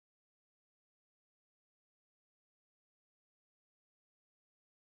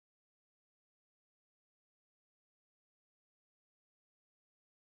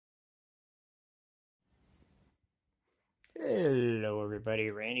Hello everybody,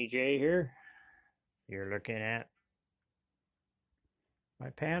 Randy J here. You're looking at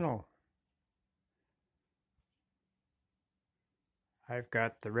my panel. I've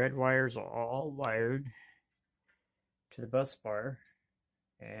got the red wires all wired to the bus bar,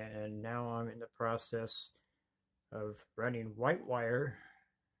 and now I'm in the process of running white wire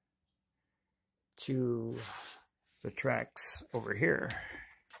to the tracks over here.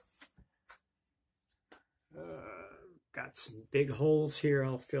 Got some big holes here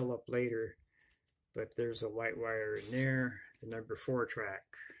I'll fill up later, but there's a white wire in there, the number 4 track.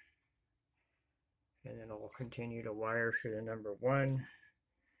 And then I'll continue to wire to the number 1,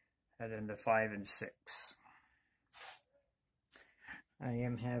 and then the 5 and 6. I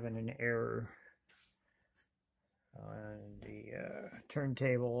am having an error on the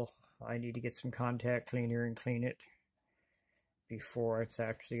turntable. I need to get some contact cleaner and clean it before it's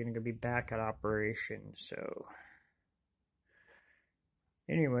actually going to be back at operation. So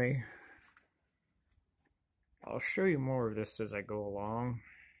anyway, I'll show you more of this as I go along.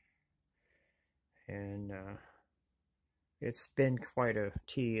 And it's been quite a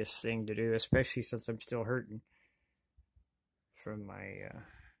tedious thing to do, especially since I'm still hurting from my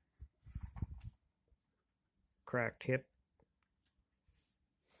cracked hip.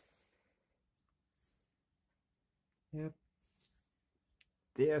 Yep.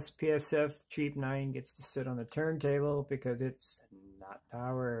 The SPSF Cheap 9 gets to sit on the turntable because it's not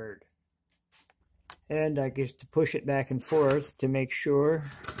powered. And I get to push it back and forth to make sure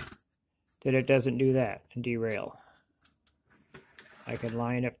that it doesn't do that and derail. I can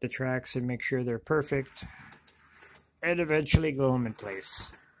line up the tracks and make sure they're perfect and eventually glue them in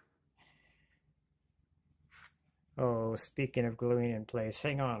place. Oh, speaking of gluing in place,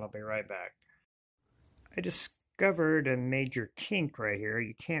 hang on, I'll be right back. I discovered a major kink right here.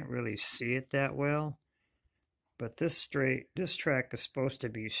 You can't really see it that well, but this track is supposed to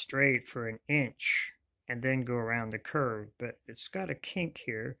be straight for an inch and then go around the curve, but it's got a kink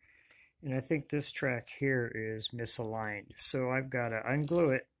here. And I think this track here is misaligned. So I've got to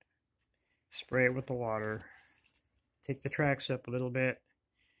unglue it, spray it with the water, take the tracks up a little bit,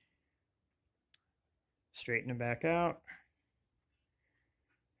 straighten them back out,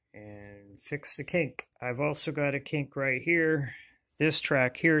 and fix the kink. I've also got a kink right here. This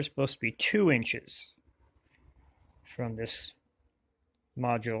track here is supposed to be 2 inches from this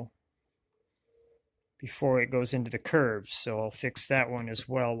module before it goes into the curves, so I'll fix that one as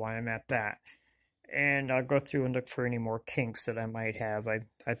well while I'm at that. And I'll go through and look for any more kinks that I might have.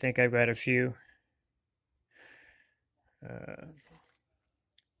 I think I've got a few.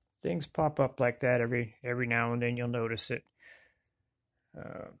 Things pop up like that every now and then. You'll notice it.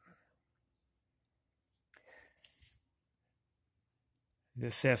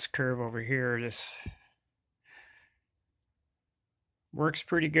 This S curve over here, this works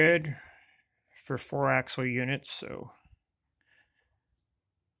pretty good for 4-axle units, so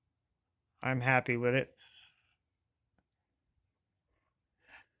I'm happy with it.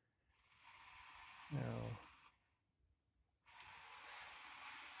 Now,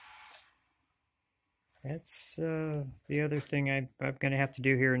 that's the other thing I'm going to have to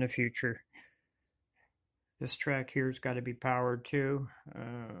do here in the future. This track here's got to be powered too.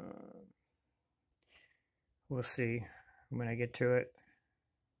 We'll see when I get to it.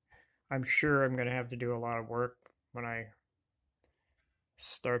 I'm sure I'm going to have to do a lot of work when I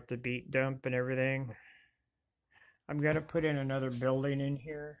start the beat dump and everything. I'm going to put in another building in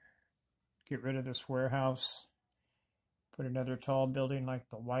here. Get rid of this warehouse. Put another tall building like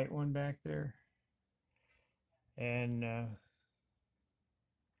the white one back there. And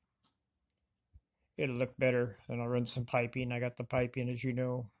it'll look better. And I'll run some piping. I got the piping, as you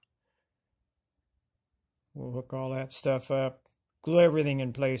know. We'll hook all that stuff up. Glue everything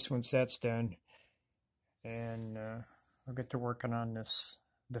in place once that's done, and I'll get to working on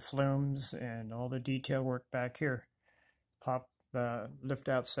the flumes and all the detail work back here. Pop the lift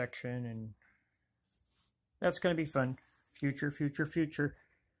out section, and that's going to be fun. Future.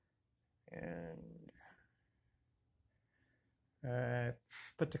 And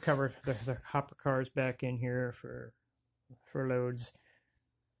put the cover, the hopper cars back in here for loads.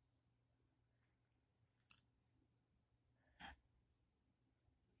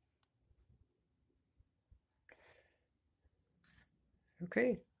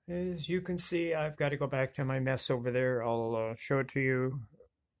 Okay, as you can see, I've got to go back to my mess over there. I'll show it to you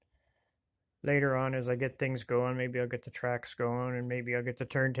later on as I get things going. Maybe I'll get the tracks going, and maybe I'll get the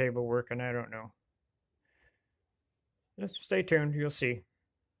turntable working. I don't know. Just stay tuned. You'll see.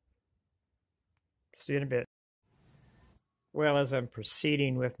 See you in a bit. Well, as I'm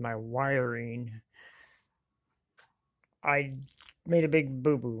proceeding with my wiring, I made a big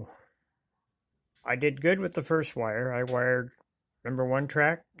boo-boo. I did good with the first wire. I wired number 1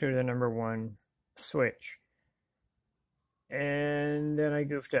 track to the number 1 switch. And then I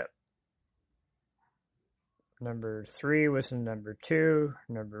goofed up. Number 3 was the number 2.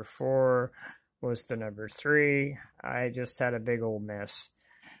 Number 4 was the number 3. I just had a big old mess.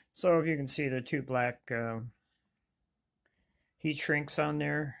 So if you can see the 2 black heat shrinks on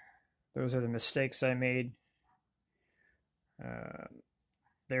there, those are the mistakes I made.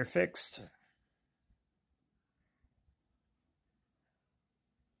 They're fixed.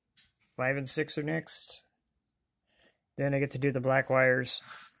 5 and 6 are next. Then I get to do the black wires.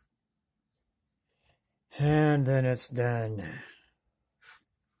 And then it's done.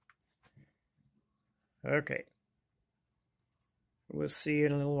 Okay. We'll see you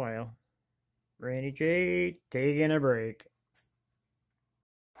in a little while. Randy J taking a break.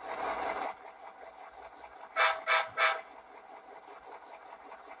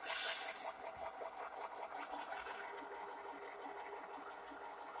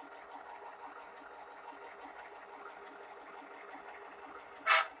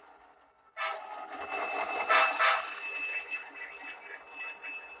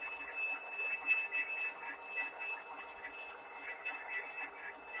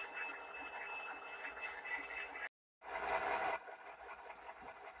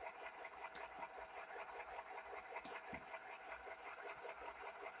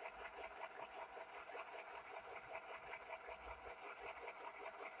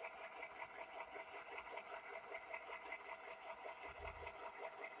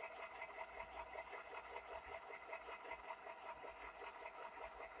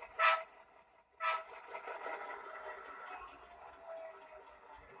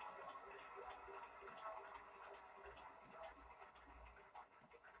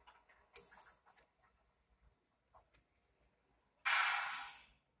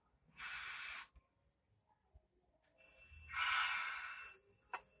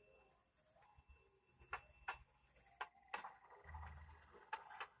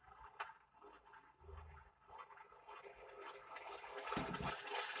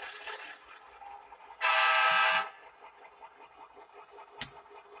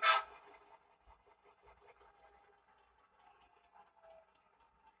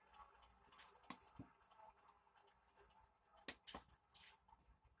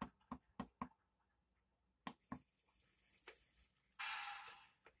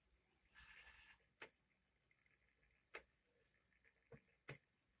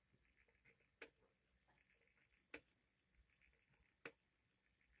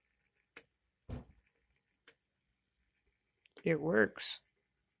 It works.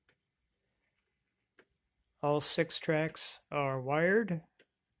 All 6 tracks are wired.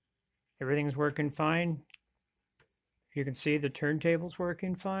 Everything's working fine. You can see the turntable's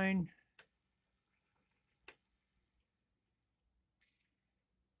working fine.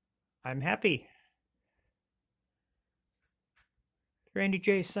 I'm happy. Randy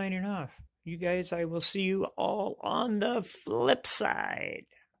J signing off. You guys, I will see you all on the flip side.